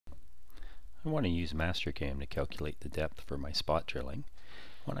I want to use Mastercam to calculate the depth for my spot drilling.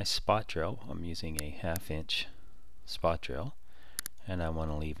 When I spot drill, I'm using a 1/2 inch spot drill, and I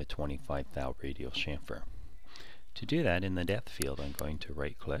want to leave a 25 thou radial chamfer. To do that, in the depth field, I'm going to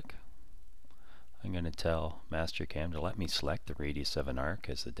right click. I'm going to tell Mastercam to let me select the radius of an arc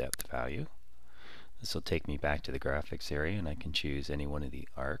as the depth value. This will take me back to the graphics area, and I can choose any one of the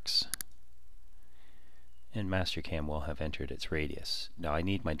arcs. And Mastercam will have entered its radius. Now I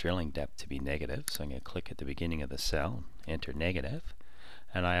need my drilling depth to be negative, so I'm going to click at the beginning of the cell, enter negative,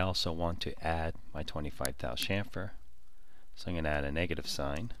 and I also want to add my 25 thou chamfer, so I'm going to add a negative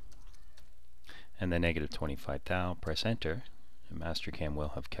sign, and the negative 25 thou, press enter, and Mastercam will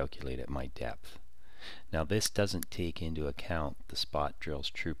have calculated my depth. Now this doesn't take into account the spot drill's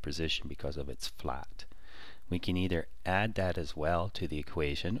true position because of its flat. We can either add that as well to the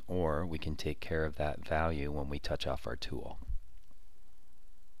equation, or we can take care of that value when we touch off our tool.